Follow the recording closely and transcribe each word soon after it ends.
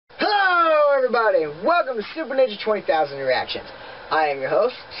everybody, welcome to Superninja20000 Reactions. I am your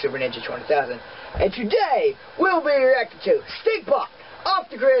host, Superninja20000, and today we'll be reacting to Stickbot Off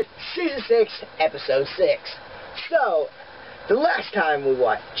the Grid Season 6, Episode 6. So, the last time we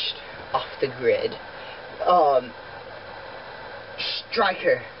watched Off the Grid,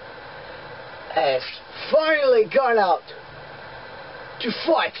 Striker has finally gone out to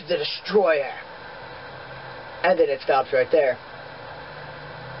fight the Destroyer. And then it stops right there.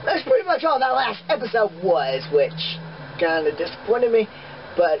 That's pretty much all that last episode was, which kind of disappointed me.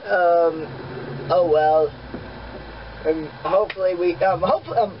 But oh well. Hopefully we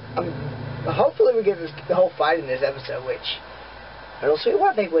hopefully we get the whole fight in this episode, which I don't see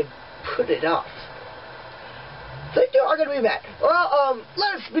why they would put it off. They are gonna be mad. Well,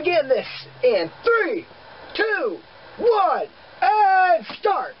 let's begin this in 3, 2, 1, and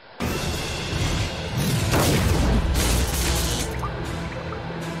start.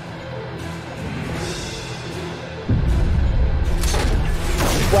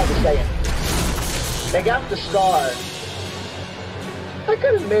 Wait a second. They got the scar. That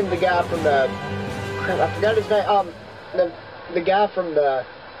could have been the guy from the... Crap, I forgot his name. The guy from the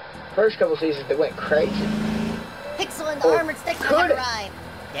first couple seasons that went crazy. Pixel and the armored Stickbot have arrived.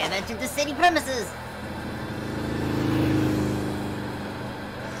 They have entered the city premises.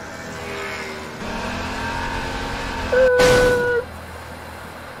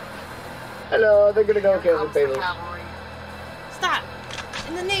 Hello, they're gonna go kill some people. Stop!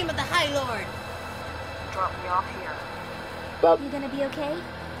 In the name of the High Lord! Drop me off here. You gonna be okay?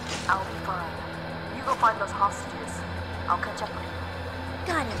 I'll be fine. You go find those hostages. I'll catch up with you.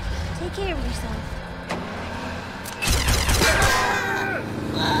 Got it. Take care of yourself.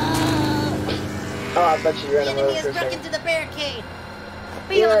 Oh, I bet you ran the him enemy over has for a broken second. into the barricade.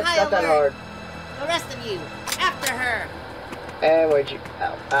 Be Yeah, on it's high not that alert. hard. The rest of you, after her. And where'd you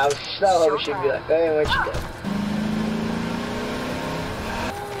go? I was so hoping she'd be like, and where'd you go?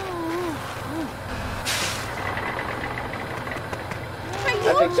 I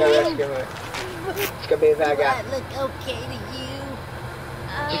think they're rescuing her. It's gonna be a bad guy. Do I look okay to you?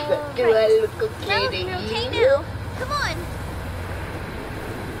 Just do I look okay No, to you're okay you? now. Come on.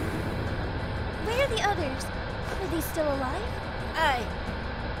 Where are the others? Are they still alive? I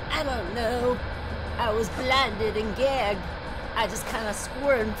don't know. I was blinded and gagged. I just kind of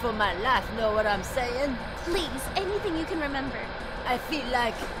squirmed for my life, know what I'm saying? Please, anything you can remember. I feel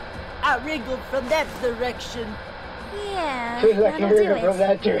like I wriggled from that direction. Yeah, Feel like that'll you're do moving it. from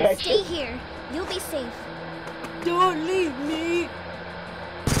that direction. Stay here. You'll be safe. Don't leave me!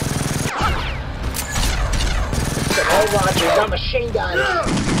 The whole Rogers got machine guns.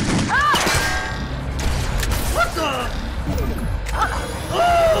 What the?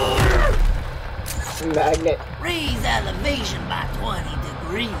 Magnet. Raise elevation by 20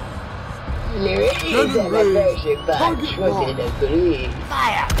 degrees. Raise elevation by 20 degrees.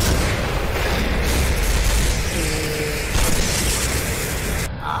 Fire!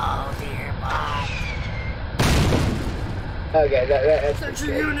 Oh dear, bot. Okay, that's Section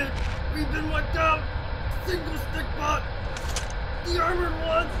good. unit, we've been wiped out. Single Stickbot, the armored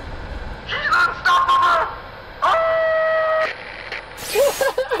one. He's unstoppable.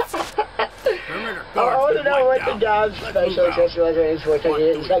 I want to know what the dog's facial expression was when he was watching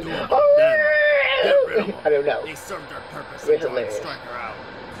it. It's like, oh, I don't know. They served their purpose It's and hilarious. Striker out.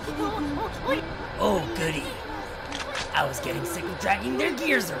 Oh goody. I was getting sick of dragging their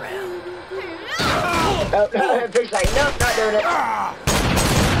gears around. Oh, no, Fish like, nope, not doing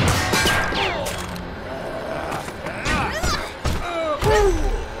it.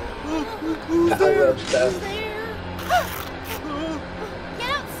 I love stuff. Get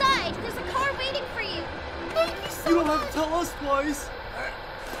outside. There's a car waiting for you. Thank you so You don't much. have to tell us twice.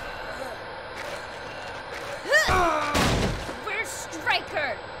 Where's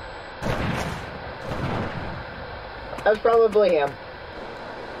Striker? That's probably him.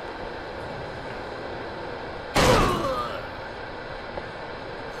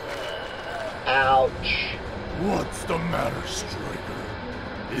 Ouch. What's the matter, Striker?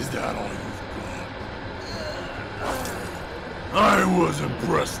 Is that all you've got? I was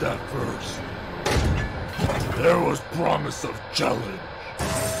impressed at first. There was promise of challenge.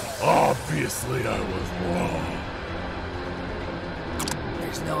 Obviously, I was wrong.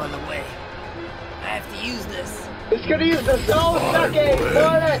 There's no other way. I have to use this. It's gonna use the soul sucking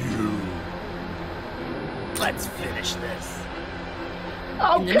bullet. Let's finish this.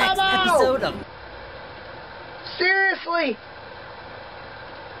 Oh, In the come next on! episode of Seriously?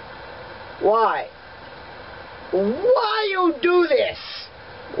 Why? Why you do this?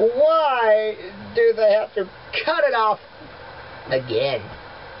 Why do they have to cut it off again?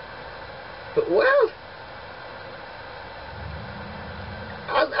 But, well,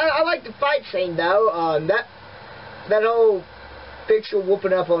 I like the fight scene, though. That whole picture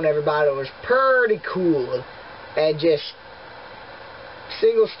whooping up on everybody was pretty cool. And just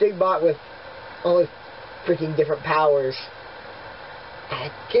single Stickbot with all his freaking different powers. I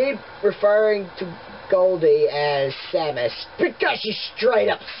keep referring to Goldie as Samus because she's straight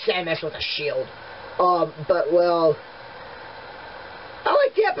up Samus with a shield. But, well, I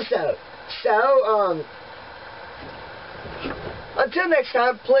like the episode. So, until next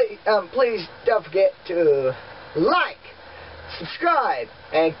time, please don't forget to like, subscribe,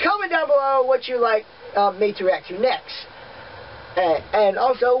 and comment down below what you like me to react to next. And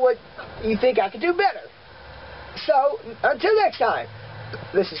also what you think I could do better. So, until next time,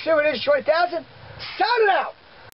 this is Superninja2000000 signing out.